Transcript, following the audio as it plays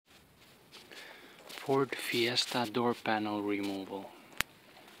Ford Fiesta door panel removal.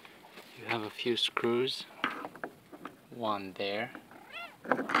 You have a few screws, one there,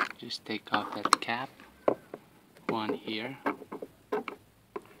 just take off that cap, one here,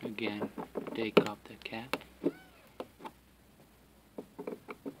 again take off the cap,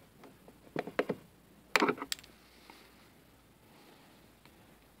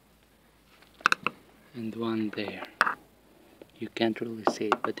 and one there. You can't really see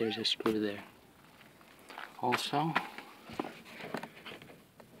it, but there's a screw there. Also,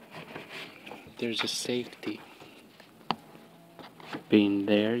 there's a safety pin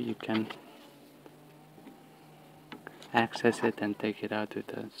there. You can access it and take it out with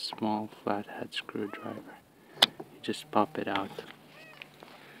a small flathead screwdriver. You just pop it out,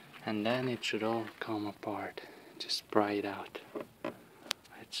 and then it should all come apart. Just pry it out.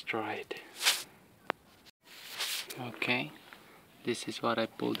 Let's try it. Okay, this is what I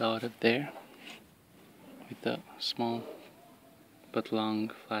pulled out of there with a small but long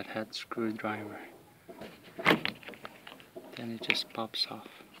flathead screwdriver. Then it just pops off.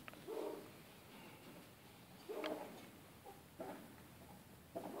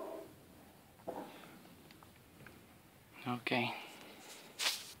 Okay.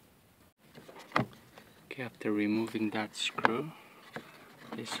 After removing that screw,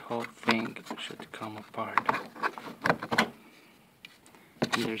 this whole thing should come apart.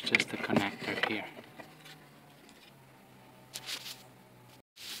 And there's just a connector here.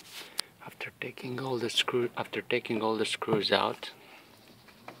 After taking all the screws out,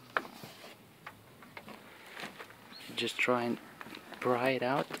 just try and pry it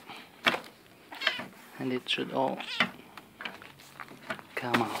out, and it should all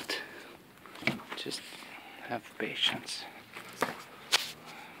come out. Just have patience. I'm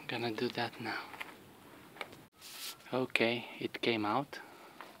gonna do that now. Okay, it came out.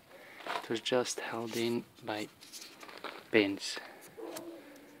 It was just held in by pins.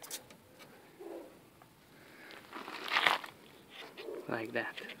 Like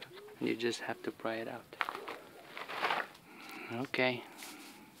that. You just have to pry it out. Okay,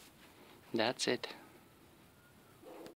 that's it.